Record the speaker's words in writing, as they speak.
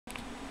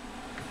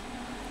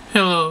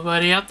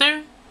everybody out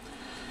there.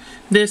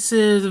 This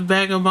is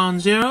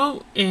Vagabond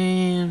Zero,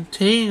 and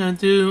today I'm going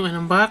to do an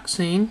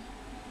unboxing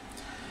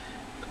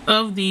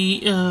of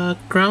the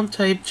ground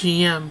type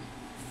GM.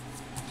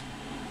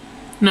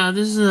 Now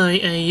this is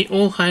a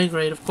old high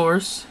grade, of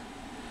course.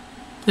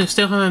 They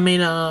still haven't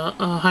made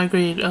a high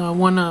grade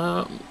one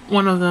of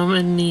them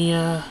in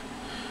the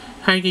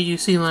high grade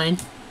UC line.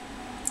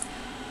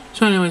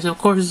 So anyways, of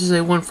course this is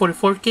a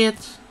 144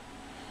 kit,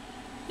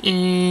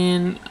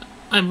 and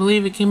I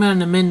believe it came out in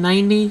the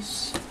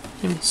mid-90s.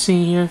 Let me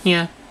see here.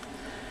 Yeah,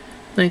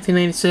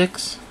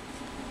 1996.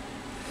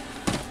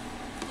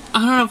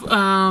 I don't know if,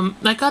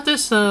 I got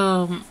this,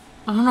 I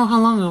don't know how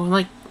long ago,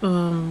 like,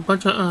 a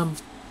bunch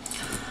of,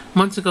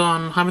 months ago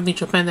on Hobby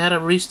Japan. They had a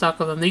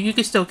restock of them. You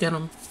could still get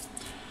them.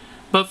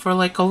 But for,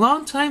 like, a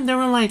long time, they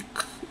were, like,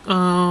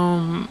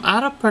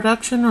 out of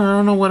production, or I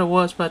don't know what it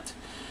was, but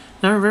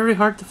they were very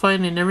hard to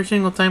find, and every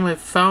single time I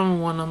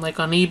found one on, like,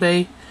 on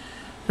eBay,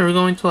 they were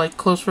going to, like,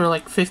 close for,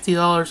 like,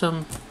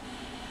 $50.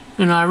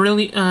 You know,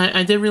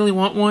 I did really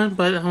want one,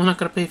 but I'm not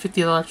gonna pay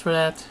 $50 for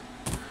that.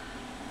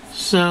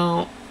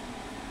 So,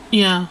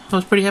 yeah, I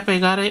was pretty happy I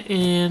got it,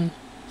 and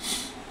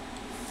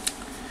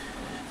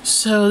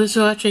so this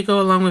will actually go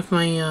along with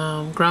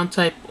my ground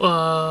type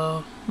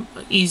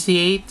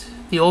EZ8,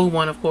 the old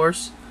one, of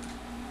course.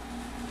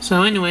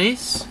 So,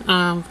 anyways,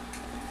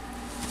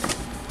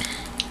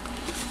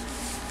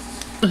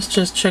 let's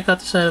just check out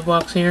the side of the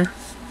box here.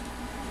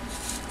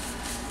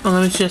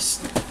 Let me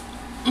just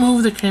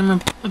move the camera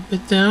a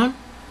bit down.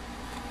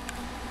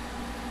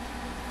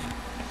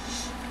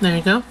 There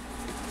you go.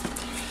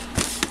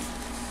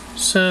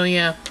 So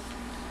yeah,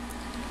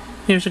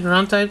 here's a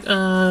ground type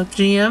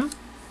GM.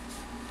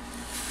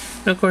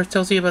 And of course,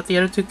 tells you about the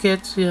other two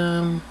kits.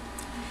 You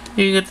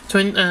get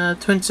the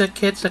twin set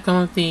kits that come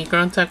with the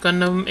ground type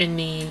Gundam and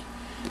the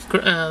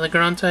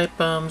ground type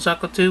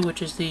Zako 2,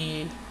 which is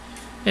the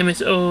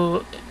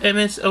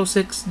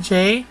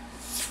MS06J.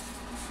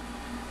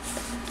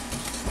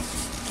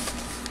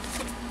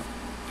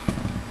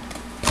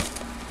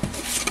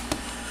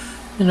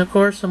 And of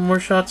course, some more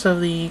shots of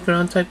the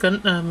ground type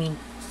ground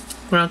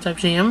type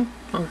GM,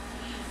 or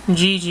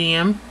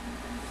GGM.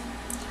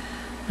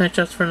 That's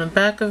just from the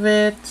back of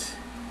it,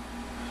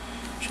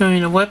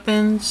 showing the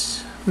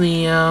weapons,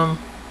 the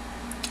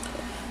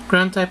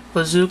ground type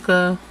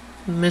bazooka,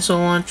 missile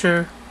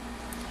launcher,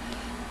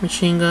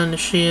 machine gun, the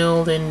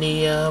shield, and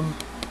the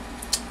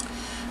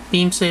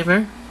beam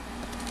saber.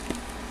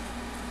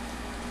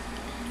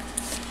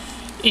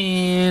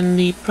 And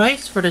the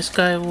price for this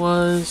guy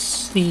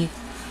was, the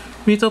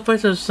retail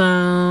price was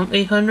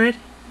 800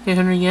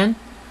 yen.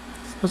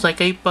 It was like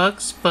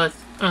 $8, but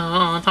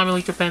on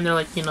Hobby Japan they're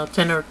like, you know,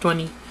 10 or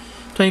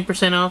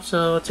 20% off,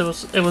 so it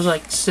was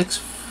like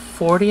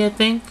 $640, I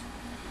think.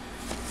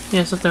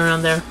 Yeah, something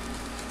around there.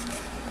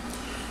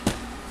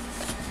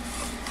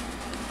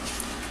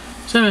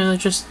 So anyway,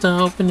 let's just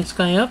open this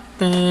guy up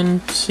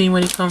and see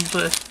what he comes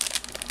with.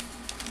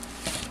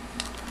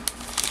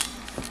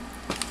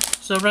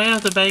 So right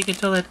off the bat, you can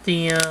tell that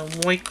the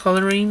white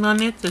coloring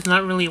on it is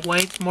not really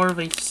white, it's more of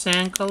a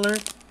sand color.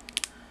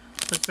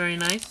 That's very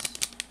nice.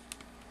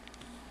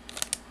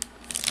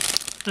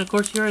 And of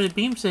course, here are the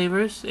beam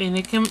sabers, and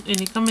they come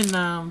in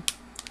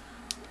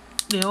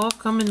they all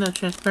come in the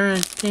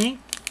transparent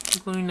pink,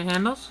 including the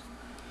handles.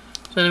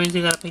 So that means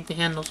you gotta paint the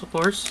handles, of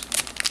course.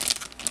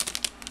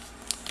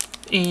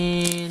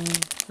 And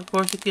of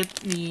course, you get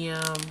the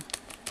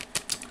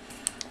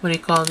what do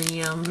you call,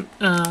 the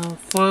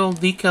foil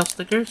decal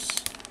stickers.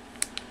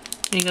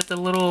 And you got the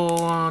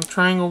little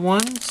triangle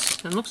ones.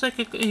 It looks like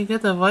you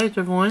get the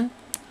visor one,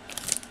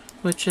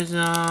 which is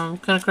kind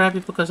of crappy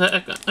because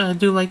I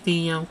do like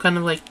the kind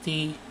of like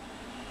the,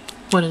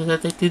 what is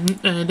it that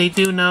they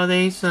do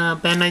nowadays,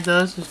 Bandai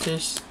does, is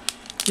just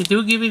they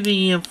do give you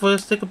the foil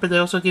sticker, but they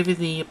also give you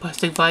the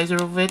plastic visor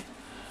of it,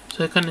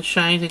 so it kind of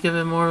shines to give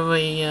it more of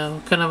a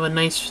kind of a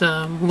nice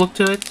look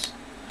to it.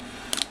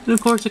 And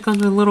of course, it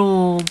comes with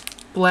little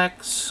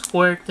black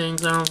square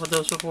things. I don't know what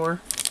those are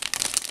for.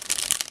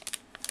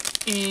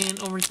 And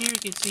over here you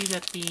can see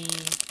that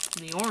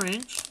the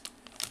orange,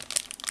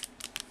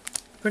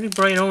 pretty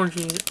bright orange,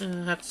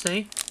 I have to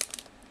say.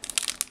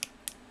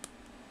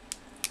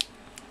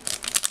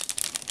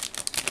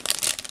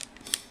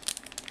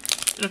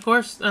 And of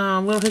course, a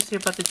little history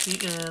about the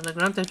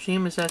ground type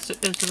GM is that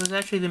it was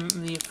actually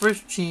the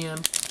first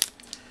GM.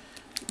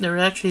 They were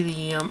actually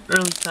the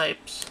early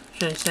types,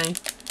 should I say,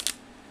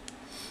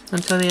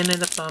 until they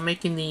ended up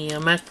making the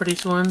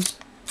mass-produced ones.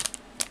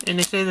 And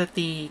they say that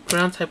the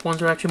ground type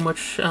ones are actually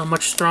much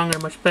stronger,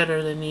 much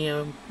better than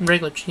the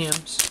regular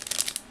GMs.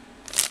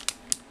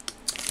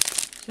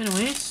 So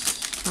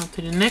anyways, on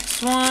to the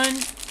next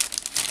one.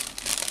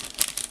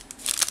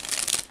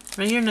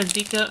 Right here in the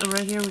decal,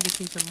 right here we can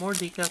see some more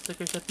decal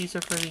stickers. That these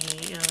are for the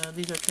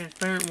these are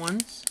transparent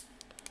ones.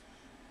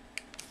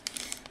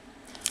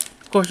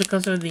 Of course, it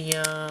comes with the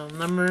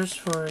numbers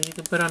for you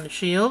can put on the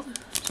shield.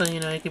 So you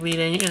know, it could be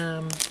any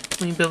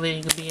when you build it,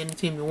 you could be any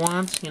team you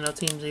want. You know,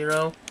 Team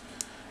 0.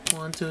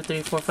 1, 2,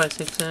 3, 4, 5,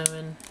 6,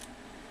 7,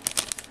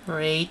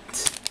 or 8.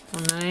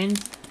 09. And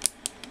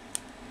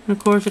of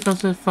course, it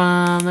comes with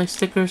nice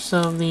stickers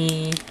of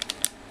the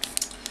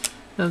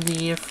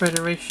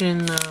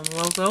Federation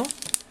logo.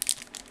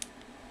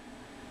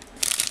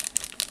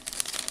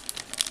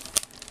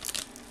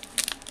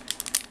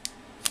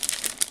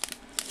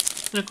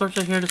 And of course,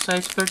 right here the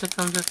side skirt that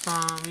comes with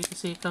you can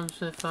see it comes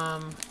with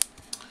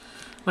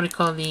what do you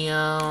call the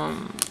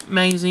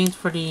magazines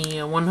for the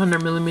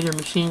 100mm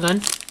machine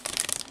gun.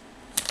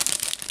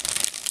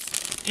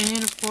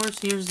 And of course,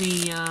 here's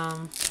the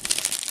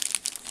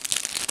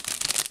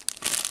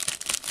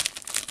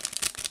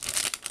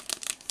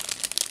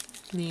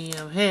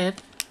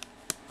head.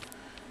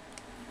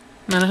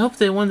 And I hope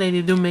that one day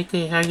they do make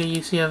a higher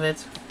use of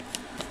it.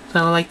 So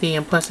I like the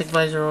plastic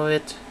visor of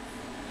it.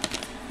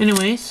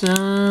 Anyways,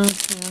 yeah.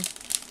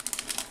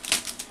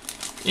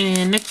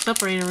 And next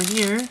up right over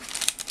here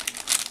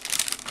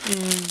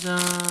is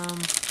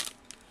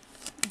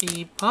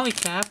the poly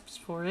caps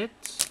for it.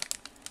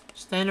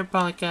 Standard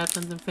poly caps,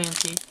 nothing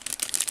fancy.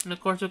 And of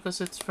course,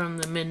 because it's from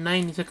the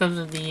mid-90s, it comes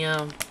with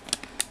the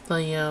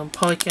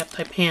poly cap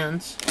type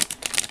hands.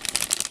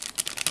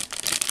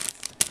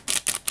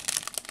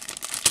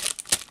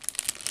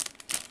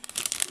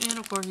 And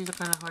of course, these are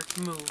kind of hard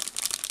to move.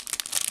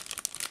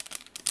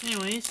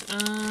 Anyways,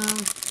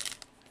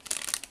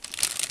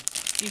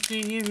 you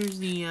see here's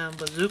the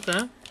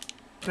bazooka.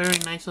 Very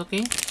nice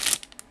looking.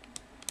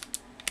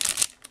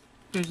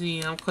 Here's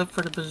the clip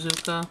for the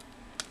bazooka.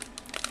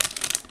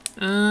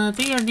 I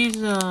think are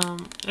these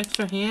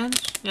extra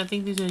hands? Yeah, I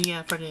think these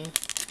are for the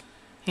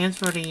hands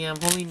for the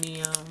holding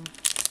the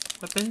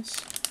weapons.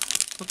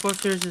 Of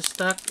course, here's the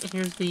stock.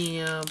 Here's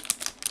the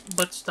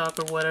butt stock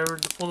or whatever,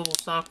 the foldable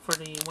stock for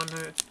the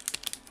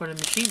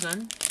machine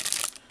gun.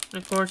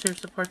 And of course, here's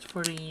the parts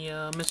for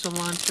the missile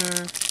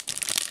launcher.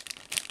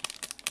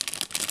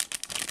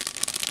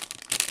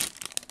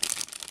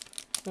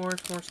 Of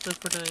course, more stuff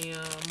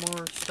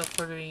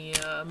for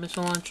the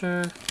missile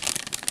launcher.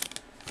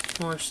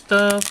 More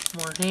stuff,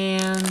 more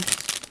hands.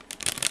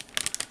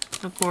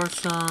 Of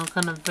course,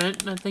 kind of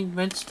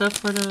vent stuff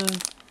for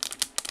the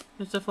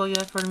and stuff like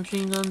that for the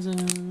machine guns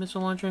and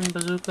missile launcher and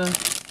bazooka.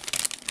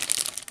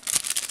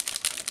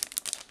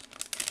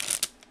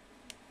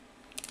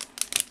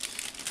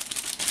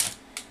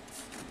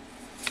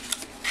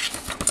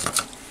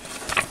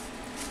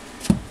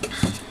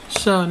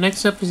 So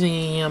next up is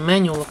the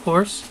manual, of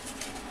course.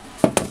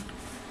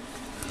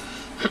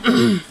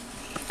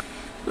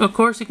 Of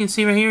course, you can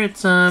see right here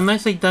it's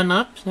nicely done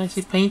up,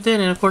 nicely painted,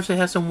 and of course it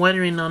has some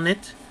weathering on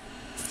it.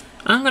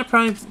 I'm gonna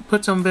probably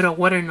put some bit of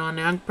weathering on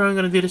it. I'm probably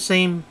gonna do the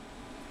same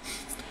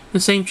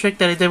trick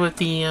that I did with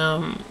the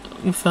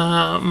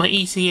my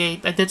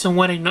EC8. I did some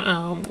weathering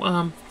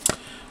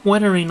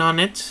on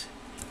it,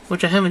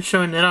 which I haven't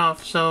shown it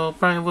off, so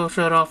probably will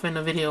show it off in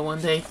a video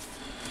one day.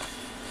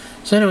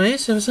 So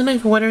anyways, it was a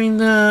nice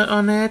weathering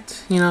on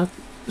it. You know,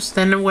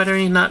 standard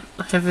weathering, not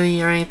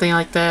heavy or anything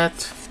like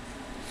that.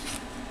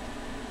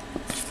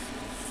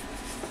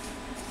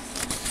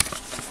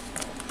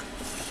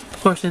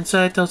 Of course,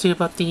 inside tells you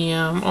about the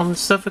all the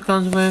stuff it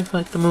comes with,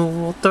 like the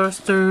movable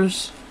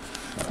thrusters,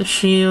 the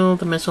shield,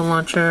 the missile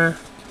launcher,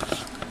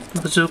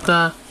 the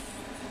bazooka.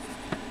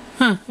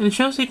 And it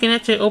shows you can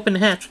actually open the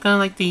hatch, kind of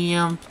like the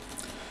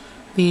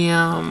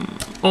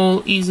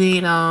old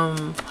EZ8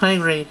 high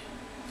grade.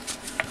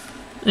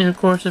 And of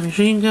course, the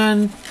machine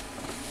gun.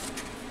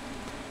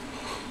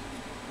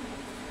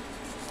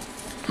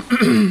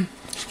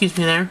 Excuse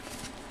me there.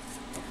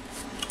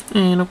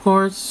 And of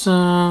course,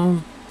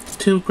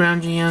 2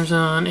 ground GMs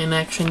in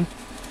action.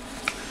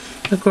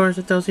 Of course,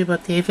 it tells you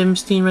about the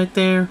A-15 right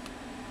there.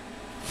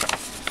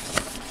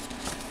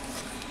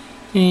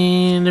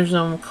 And there's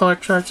some color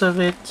charts of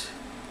it.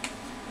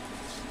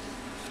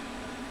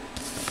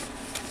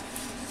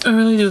 I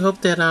really do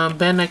hope that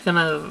Bandai kind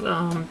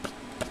of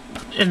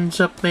ends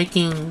up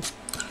making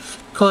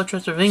color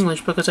charts of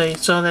English, because I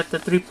saw that the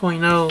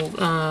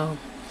 3.0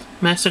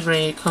 Master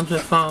Grade comes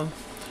with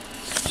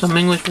some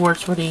English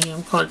words for the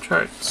color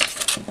charts.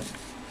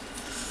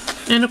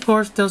 And of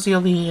course, tells you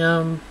all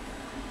the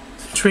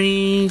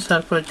trees, how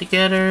to put it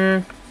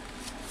together.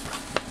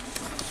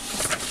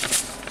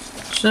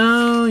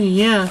 So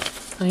yeah,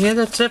 I guess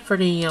that's it for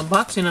the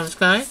unboxing of this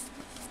guy.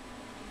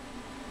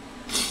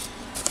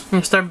 I'm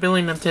gonna start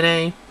building them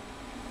today.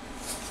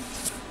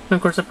 And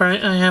of course, I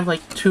have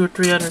like 2 or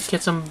 3 other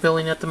kits I'm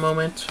building at the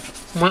moment.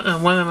 One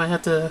of them I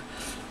have to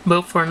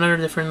build for another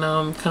different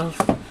kind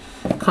of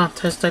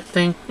contest type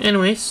thing.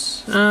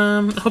 Anyways,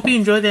 I hope you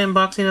enjoyed the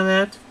unboxing of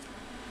that.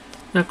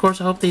 And of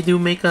course, I hope they do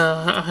make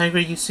a high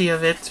grade UC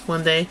of it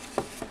one day.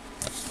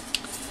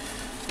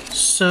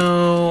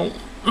 So,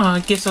 I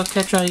guess I'll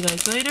catch all you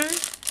guys later.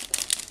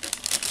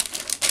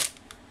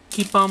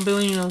 Keep on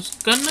building those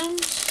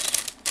Gundams.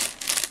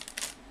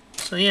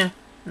 So yeah,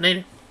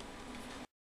 later.